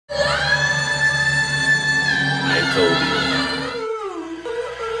told you.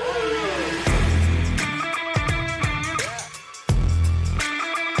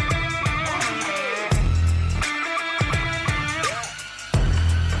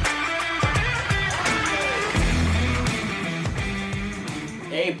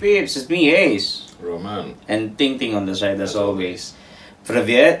 Hey peeps, it's me Ace. Roman. And Ting Ting on the side as always.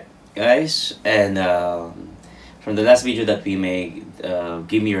 Privyet guys, and from the last video that we made,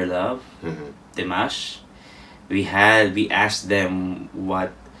 Give Me Your Love, Dimash, we asked them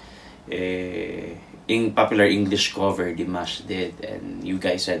what in popular English cover Dimash did, and you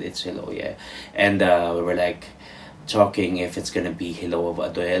guys said it's Hello, yeah. And we were like talking if it's gonna be Hello of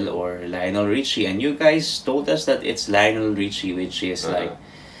Adele or Lionel Richie, and you guys told us that it's Lionel Richie, which is like,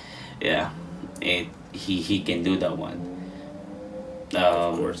 yeah, he can do that one.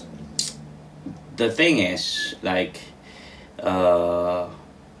 Of course. The thing is, like,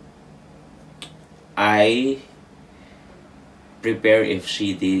 I prepare if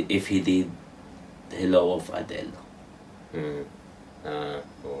he did Hello of Adele.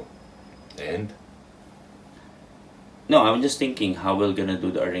 And? No, I'm just thinking how we're gonna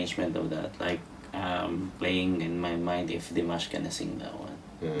do the arrangement of that. Like, playing in my mind if Dimash gonna sing that one.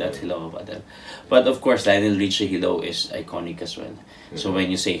 That Hello of Adele. But of course, Lionel Richie Hello is iconic as well. So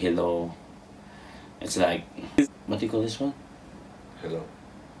when you say Hello, it's like, what do you call this one? Hello.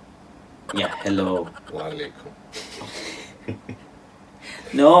 Yeah, Hello. Walaikum.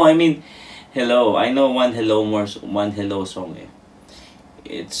 No, I mean, Hello. I know one Hello song.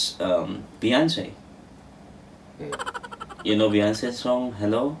 It's Beyonce. You know Beyonce's song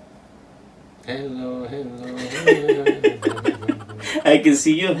Hello? Hello, hello, hello. I can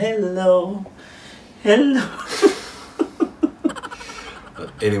see you. Hello. Hello.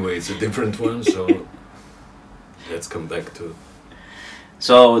 But anyway, it's a different one, so let's come back to...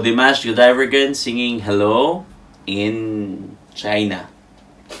 So, Dimash Godivergan singing Hello in China.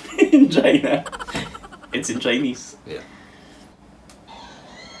 In China. It's in Chinese. Yeah.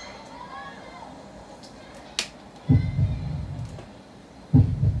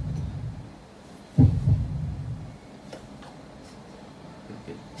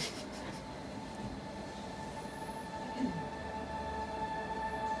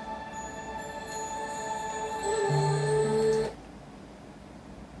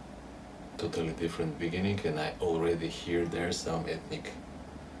 Totally different beginning, and I already hear there some ethnic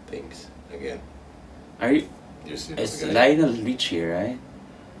things again. Are you? You see It's this guy? Lionel Richie, right?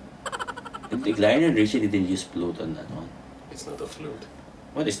 I think Lionel Richie didn't use flute on that one. It's not a flute.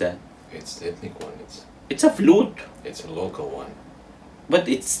 What is that? It's the ethnic one. It's a flute, It's a local one. but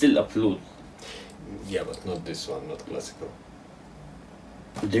it's still a flute. Yeah, but not this one, not classical.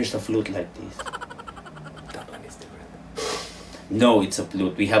 There's a flute like this. That one is different. No, it's a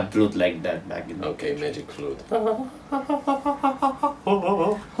flute. We have flute like that back in the Okay, magic flute. I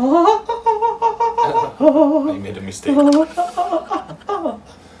made a mistake.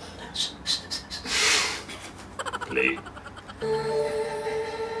 Play.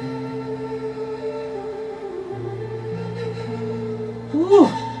 Ooh.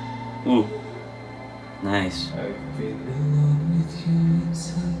 Ooh. Nice.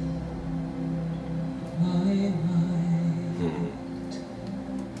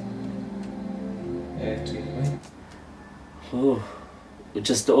 Oh,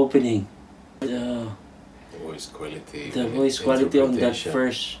 just the opening. The Voice quality. voice quality on that interpretation.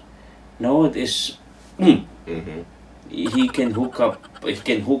 first note is. He can hook up. He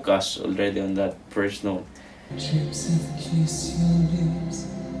can hook us already on that first note. Trips that kiss your lips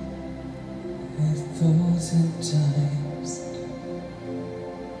 1,000 times.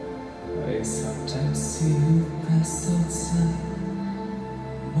 I sometimes see you pass outside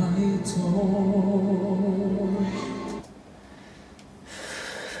my door.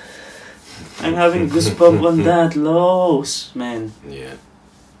 I'm having goosebumps on that lows, man. Yeah.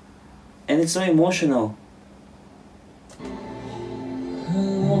 And it's so emotional.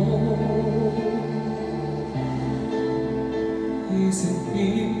 Hello, is it me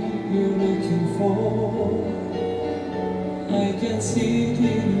you're looking for? I can see it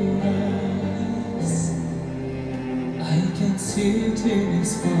in your eyes. I can see it in your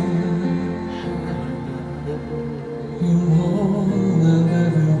smile. You're all I've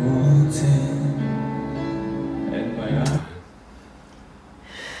ever wanted. And my eyes.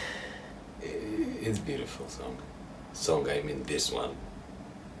 It's beautiful song. I mean this one.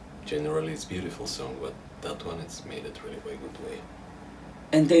 Generally it's beautiful song, but that one it's made it really by good way.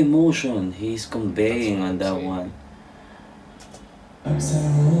 And the emotion he's conveying That's what on I'm that saying. one. I'm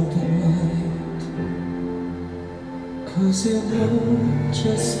sorry tonight, 'cause you know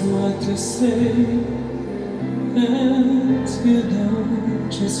just what to say. and you know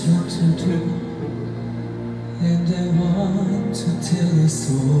just what to do. And I want to tell you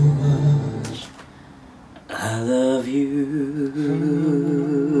so much. I love you.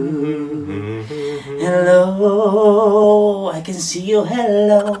 Hello, I can see you.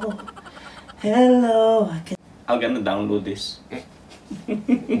 Hello, hello. I'm gonna download this.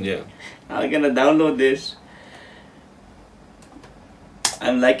 Yeah. I'm gonna download this.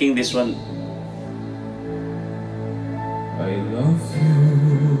 I'm liking this one. I love you.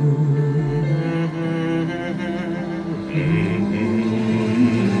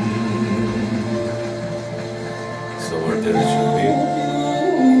 So where there it should be.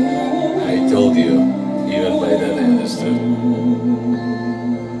 I told you, even by that I understood.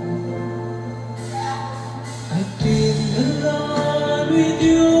 I've been alone with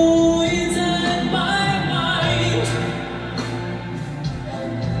you inside my mind,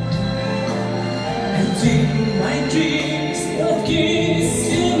 and in my dreams your kiss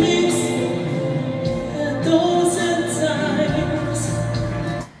your lips a dozen times.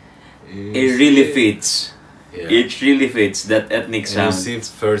 It really fits. Yeah. It really fits that ethnic And you sound. see,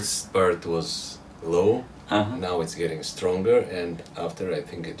 first part was low, Uh-huh. now it's getting stronger, and after I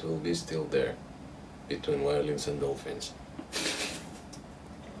think it will be still there, between violins and dolphins.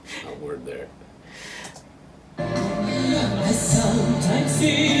 Now we're there. I sometimes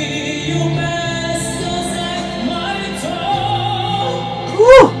see you best at my door.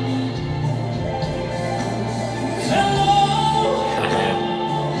 Woo! Hello,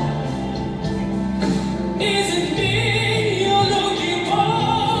 is it me you're looking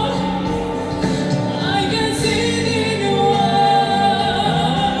for? I can see it in your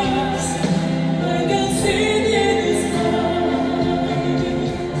eyes. I can see it in your smile.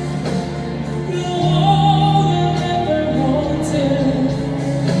 You're all I've ever wanted,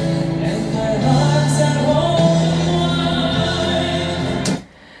 and my heart's at home.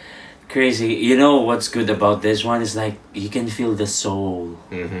 Crazy. You know what's good about this one is like you can feel the soul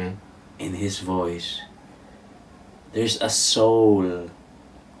Mm-hmm. in his voice. There's a soul,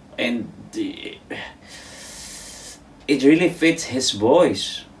 and it really fits his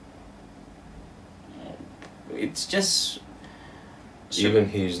voice. It's just Even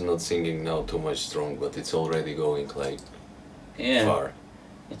he's not singing now too much strong, but it's already going like yeah. far.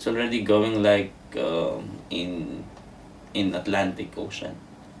 It's already going like in Atlantic Ocean.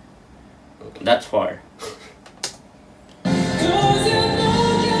 Okay. That far. 'Cause you know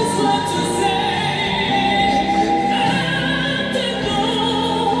just what to say, and you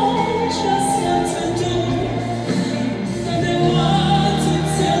know just what to do, and I want to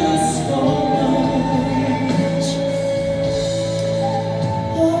tell you so much.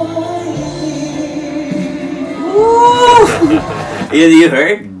 You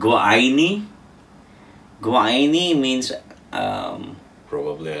heard? Guaini? Guaini means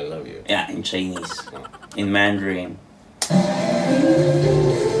Probably I love you. yeah, in Chinese. Oh. In Mandarin.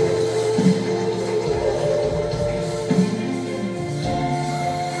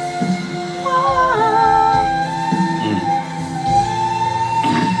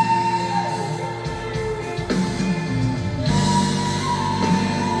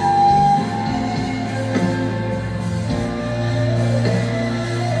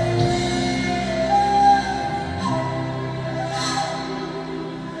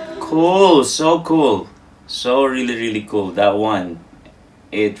 Cool, so cool. So really cool. That one,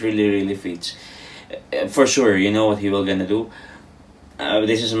 it really fits. For sure, you know what he will gonna do?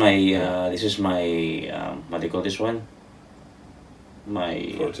 This is my, what do you call this one?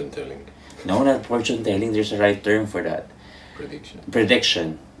 My... Fortune telling. No, not fortune telling. There's a right term for that. Prediction.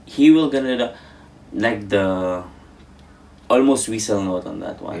 Prediction. He will gonna do, like the almost whistle note on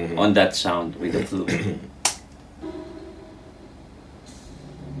that one, Mhm. on that sound with the flute.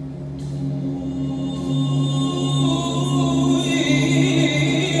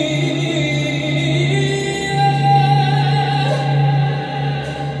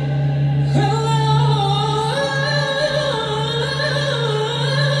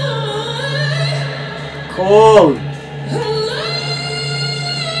 Cool.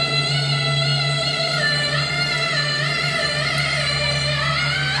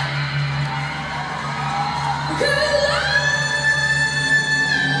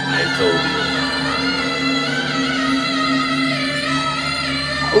 I told you.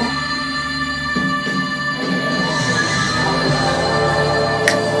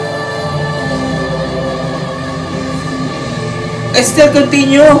 I still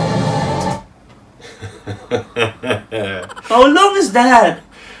continue. How long is that?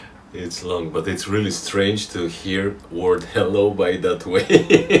 It's long, but it's really strange to hear word hello by that way.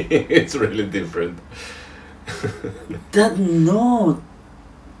 It's really different. That no,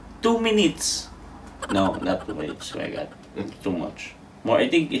 2 minutes. No, not 2 minutes. Oh my god, too much. More. I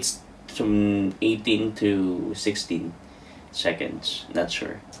think it's from 18 to 16 seconds. Not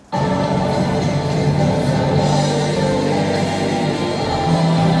sure.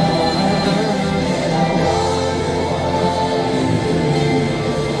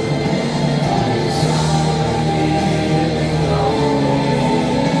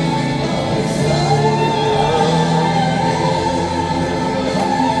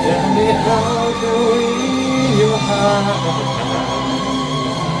 Tell me how to win your heart.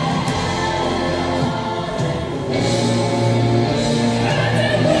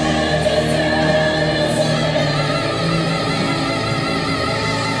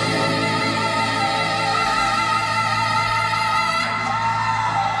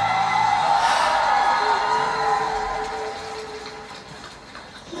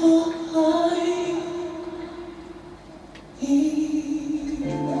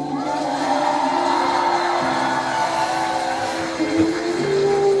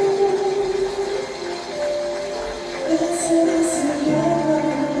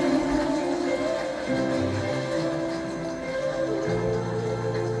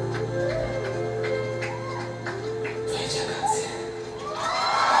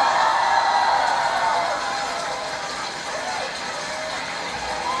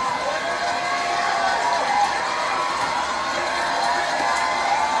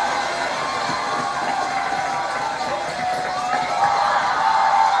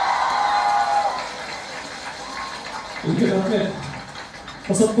 Ülke rahmet.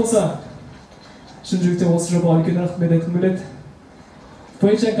 Hasat Bosa. 甚至对我是把ülke rahmet etmelet.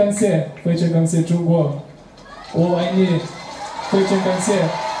 非常感谢，非常感谢中国，我爱你，非常感谢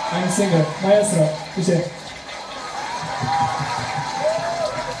I'm singer Maestro，谢谢。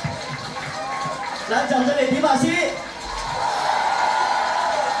来，掌声给迪马西。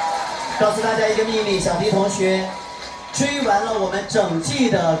告诉大家一个秘密，小迪同学追完了我们整季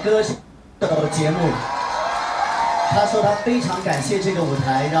的歌手节目。他说他非常感谢这个舞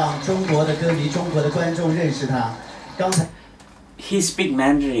台，让中国的歌迷、中国的观众认识他。刚才 He speak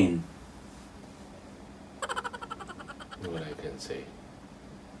Mandarin. What I can say?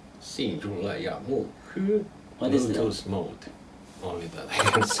 信如来呀木 What is that? Bluetooth mode. Only that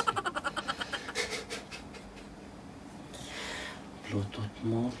I can say. Bluetooth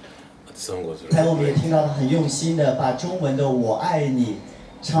mode. But the song was 才我们也 really 听到他很用心的把中文的“我爱你”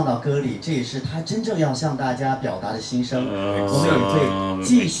唱到歌里，这也是他真正要向大家表达的心声。我们也会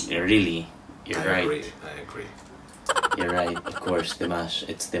继续。 Really, great. you're I right. agree. I agree. You're right. Of course, Dimash.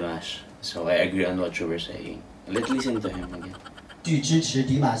 It's Dimash. So I agree on what you were saying. Let's listen to him again. 去支持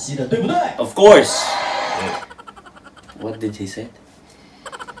迪马西的，对不对？ Of course. Yeah. What did he say?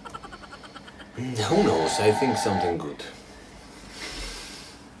 Who knows? I think something good.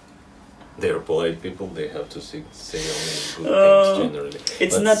 They're polite people. They have to say only good things generally.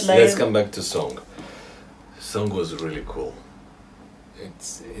 It's But not like- Let's come back to song. Song was really cool.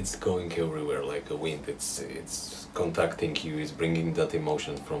 It's going everywhere like a wind. It's contacting you. It's bringing that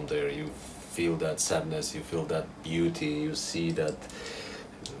emotion from there. You feel that sadness. You feel that beauty. You see that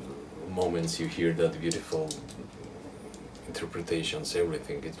moments. You hear that beautiful interpretations.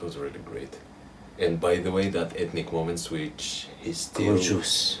 Everything. It was really great. And by the way, that ethnic moments, which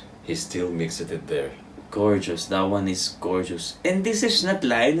Gorgeous. he still mixed it there. Gorgeous. That one is gorgeous. And this is not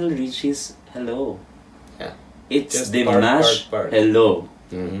Lionel Richie's Hello. Yeah. It's Just Dimash part. Hello.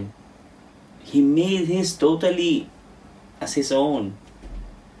 Mm-hmm. He made his totally as his own.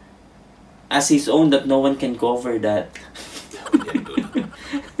 As his own that no one can cover that.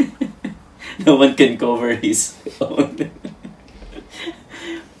 No one can cover his own.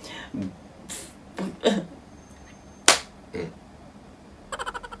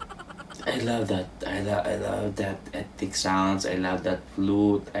 I love that. I love that ethnic sounds. I love that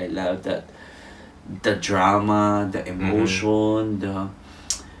flute. I love that the drama, the emotion, The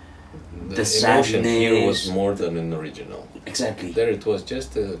the emotion here was sadness. more than an original. Exactly. There it was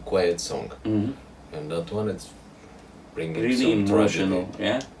just a quiet song, Mhm. and that one it's bringing Really some emotional. tragedy.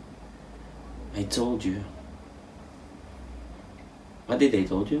 Yeah. I told you. What did I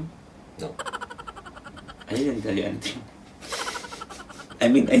told you? No. I didn't tell you anything. I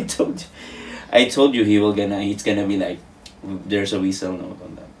mean, I told you it's gonna be like, there's a whistle note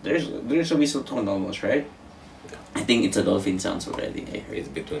on that. There's a whistle tone almost, right? I think it's a dolphin sounds already. I heard It's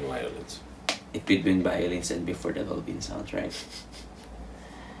between violins. it between violins and before the dolphin sounds, right?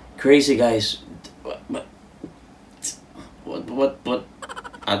 Crazy guys. What?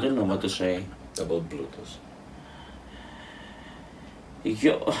 I don't know what to say. About Bluetooth.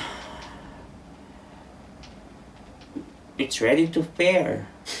 Yo. it's ready to pair.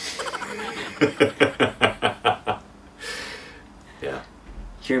 Yeah.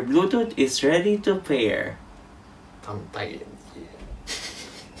 Your Bluetooth is ready to pair.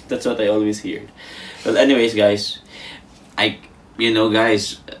 That's what I always hear. Well, anyways, guys,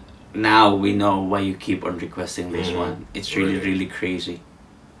 guys, now we know why you keep on requesting this one. It's really, really crazy.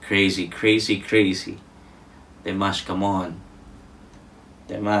 Crazy, crazy, crazy. Dimash, come on.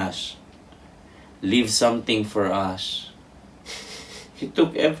 Dimash, leave something for us. You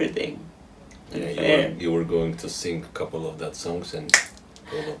took everything. Yeah, you were going to sing a couple of that songs and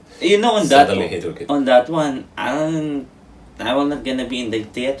you know, suddenly he took it. On that one, I was not gonna be in the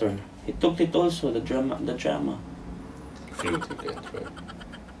theater. He took it also, the drama. Flute again, right?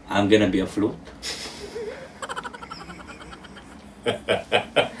 I'm gonna be a flute.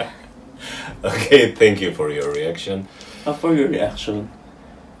 Okay, thank you for your reaction. For your reaction.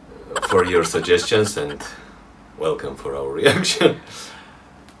 For your suggestions, and welcome for our reaction.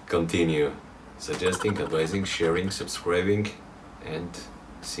 Continue suggesting, advising, sharing, subscribing, and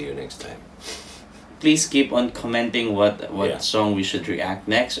see you next time. Please keep on commenting what song we should react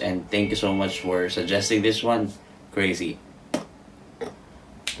next, and thank you so much for suggesting this one. Crazy.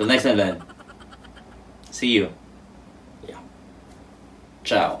 Till next time then. See you. Yeah.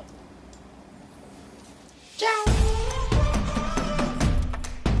 Ciao. Ciao.